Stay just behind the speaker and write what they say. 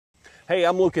Hey,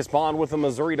 I'm Lucas Bond with the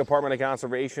Missouri Department of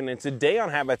Conservation, and today on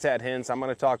Habitat Hints, I'm going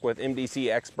to talk with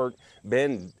MDC expert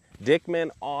Ben Diekmann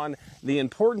on the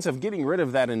importance of getting rid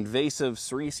of that invasive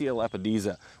Sericea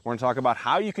Lespedeza. We're going to talk about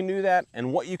how you can do that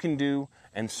and what you can do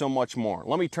and so much more.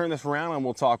 Let me turn this around and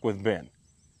we'll talk with Ben.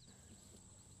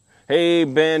 Hey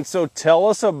Ben, so tell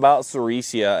us about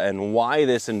Sericea and why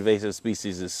this invasive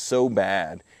species is so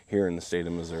bad here in the state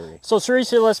of Missouri. So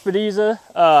Sericea Lespedeza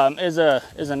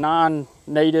is a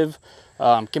non-native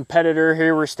competitor.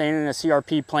 Here we're standing in a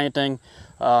CRP planting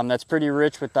that's pretty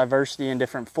rich with diversity in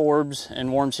different forbs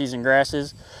and warm season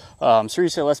grasses.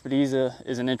 Sericea Lespedeza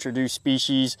is an introduced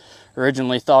species,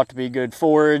 originally thought to be good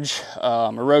forage,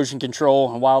 erosion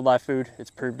control, and wildlife food.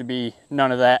 It's proved to be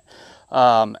none of that.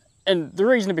 And the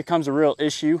reason it becomes a real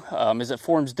issue is that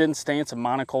forms dense stance of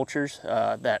monocultures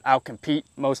that outcompete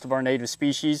most of our native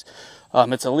species.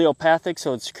 It's allelopathic,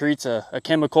 so it secretes a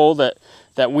chemical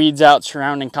that weeds out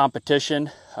surrounding competition.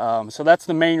 So that's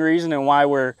the main reason and why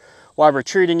we're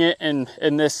treating it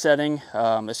in this setting.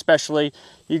 Especially,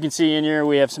 you can see in here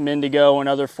we have some indigo and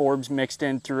other forbs mixed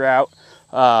in throughout.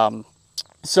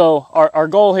 So our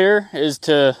goal here is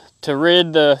to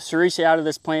rid the Sericea out of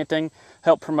this planting,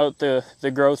 help promote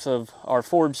the growth of our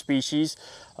forb species.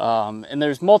 And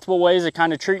there's multiple ways of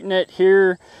kind of treating it.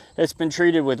 Here it's been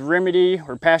treated with remedy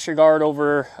or pasture guard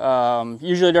over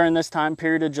usually during this time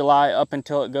period of July up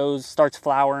until it starts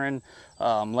flowering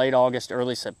late August,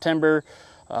 early September.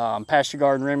 Pasture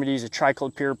guard and remedy is a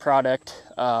triclopyr product.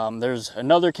 There's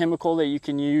another chemical that you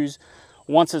can use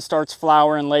once it starts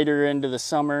flowering later into the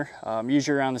summer,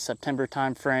 usually around the September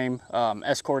time frame.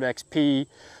 Escort XP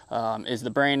is the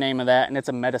brand name of that, and it's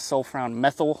a metasulfuron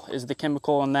methyl is the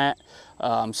chemical in that.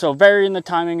 So varying the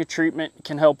timing of treatment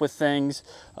can help with things,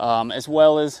 as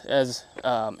well as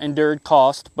endured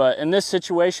cost. But in this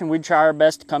situation, we try our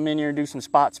best to come in here and do some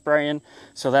spot spraying.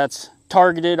 So that's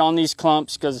targeted on these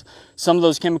clumps, because some of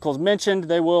those chemicals mentioned,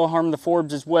 they will harm the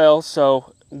forbs as well.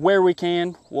 So where we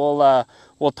can,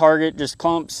 we'll target just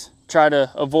clumps, try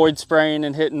to avoid spraying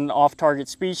and hitting off-target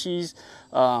species.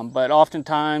 But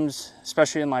oftentimes,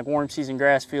 especially in like warm season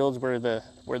grass fields where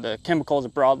the chemicals are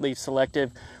broadleaf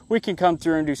selective, we can come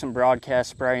through and do some broadcast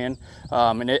spraying.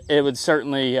 And it would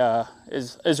certainly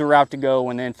is a route to go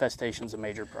when the infestation is a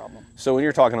major problem. So when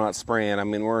you're talking about spraying, I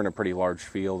mean, we're in a pretty large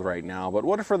field right now, but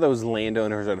what for those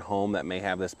landowners at home that may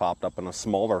have this popped up in a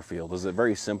smaller field? Is it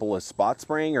very simple as spot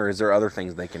spraying, or is there other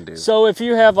things they can do? So if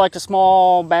you have like a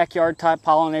small backyard type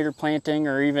pollinator planting,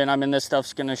 or even, I mean, this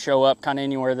stuff's gonna show up kind of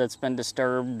anywhere that's been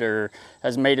disturbed or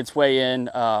has made its way in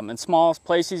small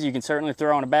places, you can certainly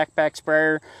throw on a backpack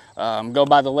sprayer, go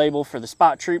by the label for the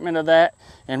spot treatment of that,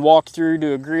 and walk through,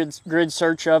 do a grid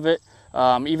search of it.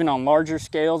 Even on larger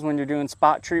scales, when you're doing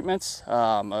spot treatments,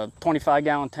 a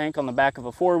 25-gallon tank on the back of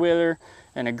a four-wheeler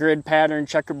and a grid pattern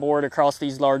checkerboard across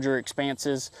these larger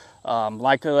expanses.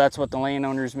 Likely that's what the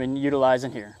landowner's been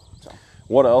utilizing here. So.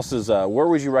 What else is, where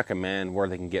would you recommend where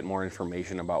they can get more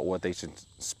information about what they should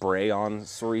spray on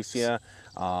Sericea?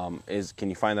 Can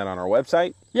you find that on our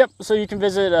website? Yep, so you can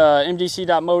visit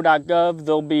mdc.mo.gov.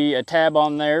 There'll be a tab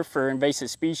on there for invasive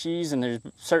species, and there's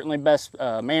certainly best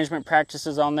management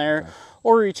practices on there. Okay.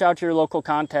 Or reach out to your local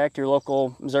contact, your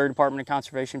local Missouri Department of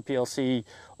Conservation PLC,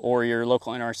 or your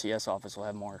local NRCS office will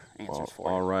have more answers for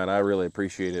you. All right, I really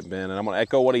appreciate it, Ben. And I'm going to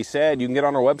echo what he said. You can get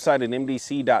on our website at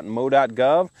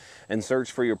mdc.mo.gov and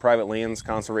search for your private lands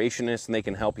conservationists, and they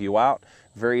can help you out.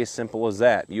 Very as simple as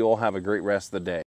that. You all have a great rest of the day.